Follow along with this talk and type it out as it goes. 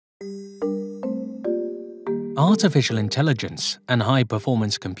Artificial intelligence and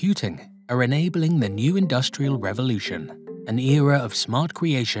high-performance computing are enabling the new industrial revolution, an era of smart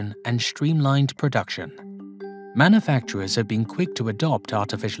creation and streamlined production. Manufacturers have been quick to adopt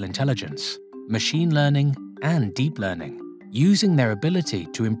artificial intelligence, machine learning, and deep learning, using their ability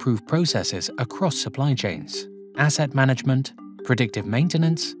to improve processes across supply chains, asset management, predictive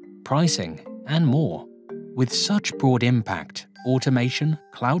maintenance, pricing, and more. With such broad impact, automation,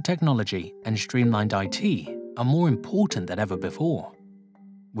 cloud technology, and streamlined IT are more important than ever before.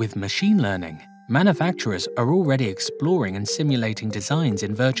 With machine learning, manufacturers are already exploring and simulating designs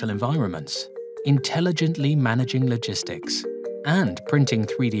in virtual environments, intelligently managing logistics, and printing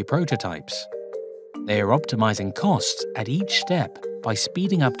 3D prototypes. They are optimizing costs at each step by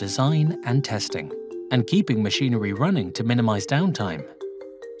speeding up design and testing, and keeping machinery running to minimize downtime.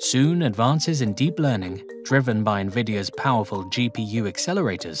 Soon, advances in deep learning, driven by NVIDIA's powerful GPU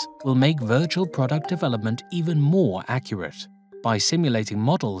accelerators, will make virtual product development even more accurate by simulating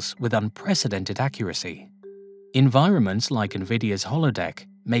models with unprecedented accuracy. Environments like NVIDIA's Holodeck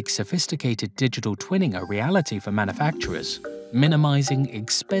make sophisticated digital twinning a reality for manufacturers, minimizing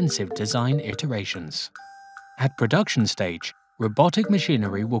expensive design iterations. At production stage, robotic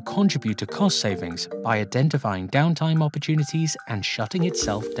machinery will contribute to cost savings by identifying downtime opportunities and shutting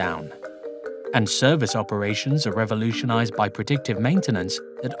itself down. And service operations are revolutionized by predictive maintenance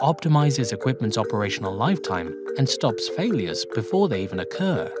that optimizes equipment's operational lifetime and stops failures before they even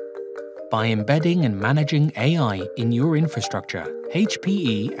occur. By embedding and managing AI in your infrastructure,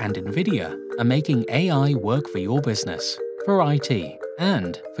 HPE and NVIDIA are making AI work for your business, for IT,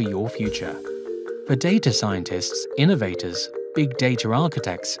 and for your future. For data scientists, innovators, big data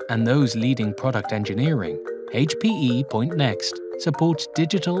architects, and those leading product engineering, HPE Pointnext supports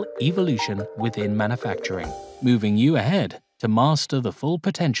digital evolution within manufacturing, moving you ahead to master the full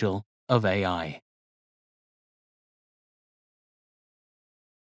potential of AI.